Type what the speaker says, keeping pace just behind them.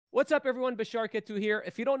What's up, everyone? Bashar Katou here.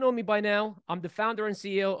 If you don't know me by now, I'm the founder and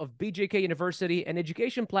CEO of BJKU University, an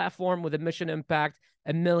education platform with a mission to impact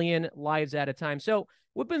 1 million lives at a time. So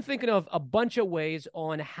we've been thinking of a bunch of ways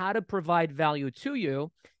on how to provide value to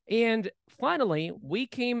you. And finally, we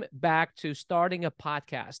came back to starting a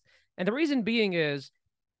podcast. And the reason being is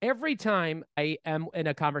every time I am in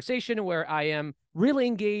a conversation where I am really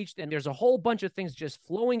engaged and there's a whole bunch of things just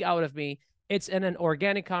flowing out of me, it's in an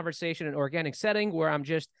organic conversation, an organic setting where I'm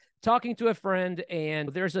just talking to a friend and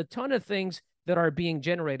there's a ton of things that are being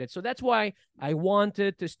generated. So that's why I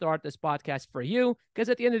wanted to start this podcast for you, because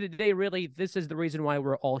at the end of the day, really, this is the reason why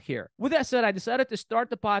we're all here. With that said, I decided to start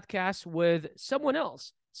the podcast with someone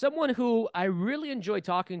else, someone who I really enjoy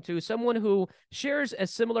talking to, someone who shares a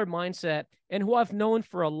similar mindset and who I've known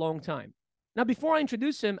for a long time. Now, before I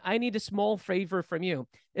introduce him, I need a small favor from you.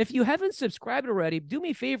 If you haven't subscribed already, do me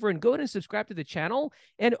a favor and go ahead and subscribe to the channel.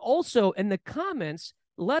 And also in the comments,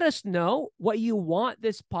 let us know what you want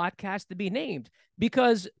this podcast to be named.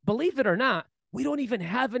 Because believe it or not, we don't even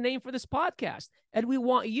have a name for this podcast. And we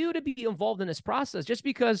want you to be involved in this process, just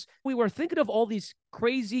because we were thinking of all these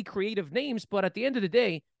crazy creative names. But at the end of the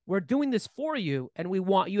day, we're doing this for you and we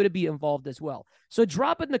want you to be involved as well. So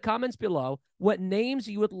drop in the comments below what names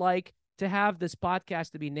you would like to have this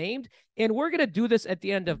podcast to be named. And we're going to do this at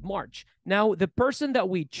the end of March. Now, the person that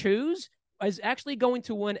we choose is actually going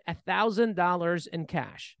to win $1,000 in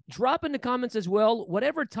cash. Drop in the comments as well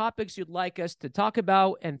whatever topics you'd like us to talk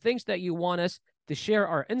about and things that you want us to share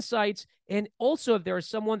our insights. And also, if there is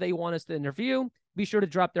someone that you want us to interview, be sure to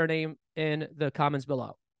drop their name in the comments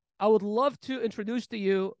below. I would love to introduce to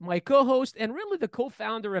you my co-host and really the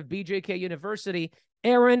co-founder of BJKU University,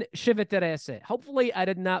 Aaron Shiviterese. Hopefully, I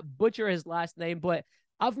did not butcher his last name, but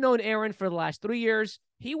I've known Aaron for the last 3 years.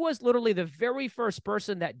 He was literally the very first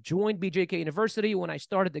person that joined BJKU University when I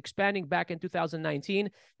started expanding back in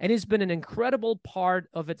 2019, and he's been an incredible part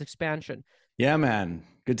of its expansion. Yeah, man.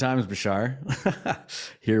 Good times, Bashar.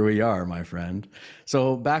 Here we are, my friend.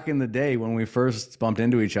 So back in the day when we first bumped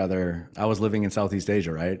into each other, I was living in Southeast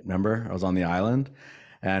Asia, right? Remember? I was on the island.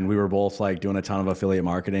 And we were both like doing a ton of affiliate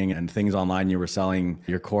marketing and things online. You were selling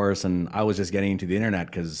your course and I was just getting into the internet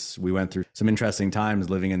because we went through some interesting times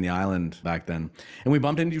living in the island back then. And we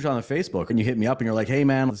bumped into each other on Facebook and you hit me up and you're like, hey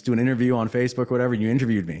man, let's do an interview on Facebook or whatever. And you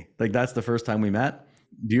interviewed me. Like that's the first time we met.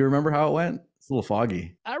 Do you remember how it went? It's a little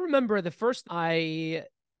foggy. I remember the first I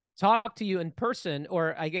talked to you in person,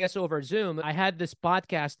 or I guess over Zoom. I had this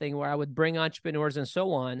podcast thing where I would bring entrepreneurs and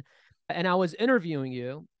so on. And I was interviewing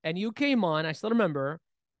you and you came on, I still remember.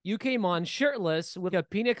 You came on shirtless with a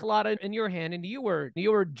pina colada in your hand, and you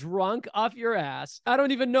were drunk off your ass. I don't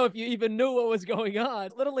even know if you even knew what was going on.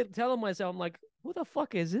 Literally telling myself, I'm like, who the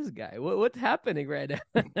fuck is this guy? What's happening right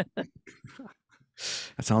now? That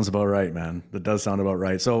sounds about right, man. That does sound about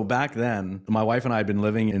right. So back then, my wife and I had been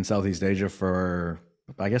living in Southeast Asia for,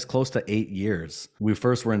 I guess, close to 8 years. We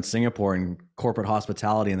first were in Singapore in corporate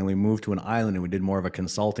hospitality, and then we moved to an island and we did more of a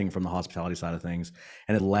consulting from the hospitality side of things.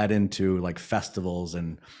 And it led into like festivals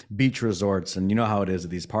and beach resorts. And you know how it is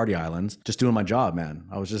at these party islands, just doing my job, man.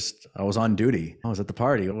 I was on duty. I was at the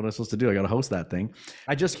party. What was I supposed to do? I got to host that thing.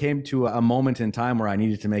 I just came to a moment in time where I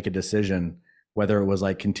needed to make a decision, whether it was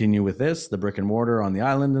like continue with this, the brick and mortar on the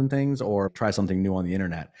island and things, or try something new on the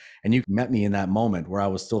internet. And you met me in that moment where I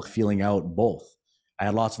was still feeling out both. I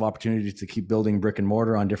had lots of opportunities to keep building brick and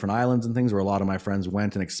mortar on different islands and things where a lot of my friends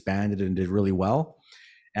went and expanded and did really well.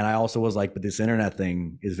 And I also was like, but this internet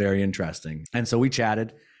thing is very interesting. And so we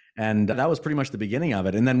chatted and that was pretty much the beginning of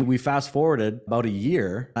it. And then we fast forwarded about a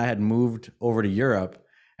year. I had moved over to Europe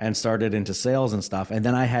and started into sales and stuff. And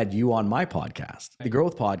then I had you on my podcast, the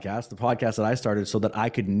Growth Podcast, the podcast that I started so that I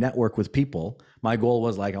could network with people. My goal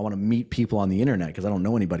was like, I want to meet people on the internet because I don't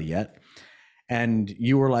know anybody yet. And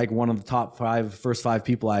you were like one of the first five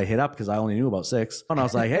people I hit up because I only knew about 6. And I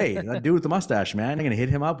was like, hey, that dude with the mustache, man, I'm going to hit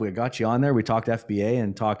him up. We got you on there. We talked FBA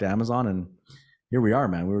and talked Amazon. And here we are,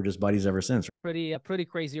 man. We were just buddies ever since. Pretty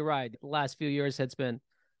crazy ride. The last few years has been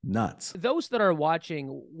nuts. Those that are watching,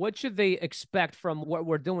 what should they expect from what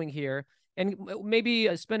we're doing here? And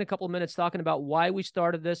maybe spend a couple of minutes talking about why we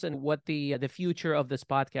started this and what the future of this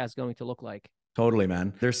podcast is going to look like. Totally,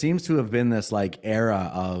 man. There seems to have been this like era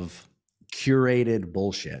of curated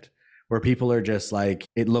bullshit where people are just like,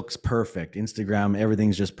 it looks perfect. Instagram,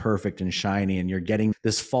 everything's just perfect and shiny. And you're getting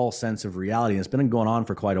this false sense of reality. And it's been going on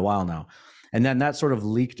for quite a while now. And then that sort of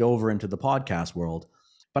leaked over into the podcast world.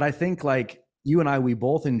 But I think like you and I, we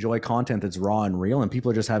both enjoy content that's raw and real, and people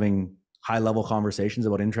are just having high level conversations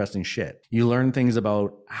about interesting shit. You learn things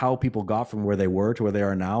about how people got from where they were to where they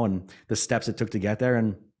are now and the steps it took to get there.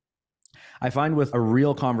 And I find with a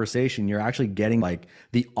real conversation, you're actually getting like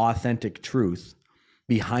the authentic truth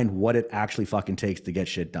behind what it actually fucking takes to get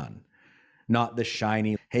shit done. Not the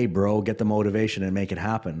shiny, hey bro, get the motivation and make it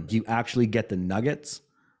happen. You actually get the nuggets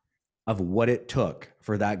of what it took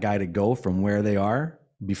for that guy to go from where they are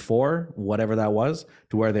before, whatever that was,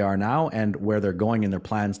 to where they are now and where they're going in their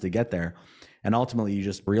plans to get there. And ultimately, you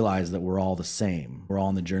just realize that we're all the same. We're all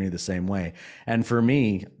on the journey the same way. And for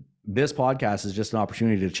me, this podcast is just an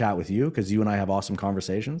opportunity to chat with you because you and I have awesome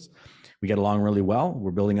conversations. We get along really well.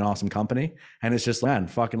 We're building an awesome company. And it's just, man,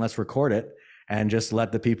 fucking let's record it and just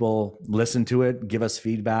let the people listen to it, give us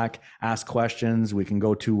feedback, ask questions. We can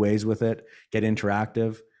go two ways with it, get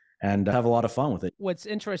interactive, and have a lot of fun with it. What's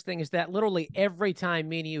interesting is that literally every time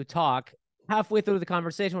me and you talk, halfway through the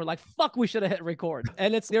conversation, we're like, fuck, we should have hit record.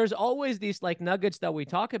 And there's always these like nuggets that we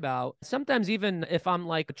talk about. Sometimes even if I'm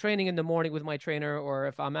like training in the morning with my trainer or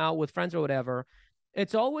if I'm out with friends or whatever,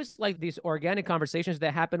 it's always like these organic conversations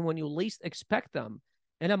that happen when you least expect them.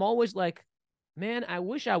 And I'm always like, man, I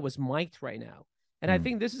wish I was mic'd right now. And I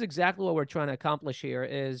think this is exactly what we're trying to accomplish here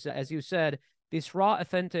is, as you said, these raw,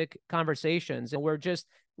 authentic conversations. And we're just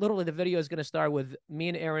literally, the video is going to start with me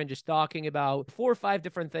and Aaron just talking about 4 or 5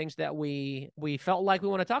 different things that we felt like we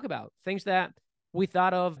want to talk about, things that we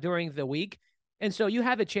thought of during the week. And so you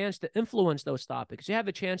have a chance to influence those topics. You have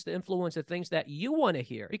a chance to influence the things that you want to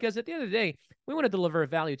hear, because at the end of the day, we want to deliver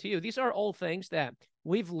value to you. These are all things that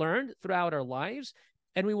we've learned throughout our lives,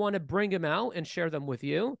 and we want to bring them out and share them with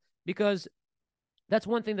you, because that's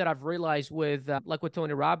one thing that I've realized with like with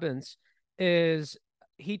Tony Robbins is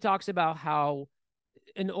he talks about how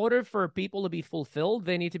in order for people to be fulfilled,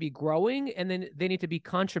 they need to be growing and then they need to be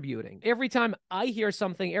contributing. Every time I hear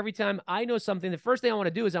something, every time I know something, the first thing I want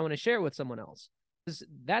to do is I want to share it with someone else.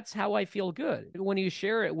 That's how I feel good, when you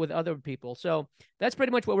share it with other people. So that's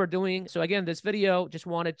pretty much what we're doing. So again, this video, just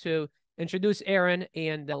wanted to introduce Aaron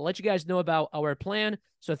and let you guys know about our plan.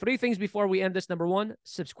 So 3 things before we end this. Number 1,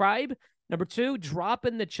 subscribe. Number 2, drop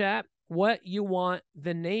in the chat what you want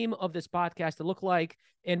the name of this podcast to look like.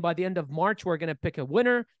 And by the end of March, we're going to pick a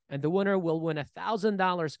winner, and the winner will win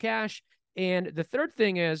 $1,000 cash. And the third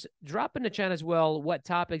thing is drop in the chat as well what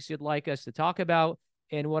topics you'd like us to talk about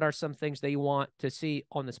and what are some things that you want to see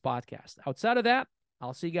on this podcast. Outside of that,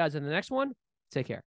 I'll see you guys in the next one. Take care.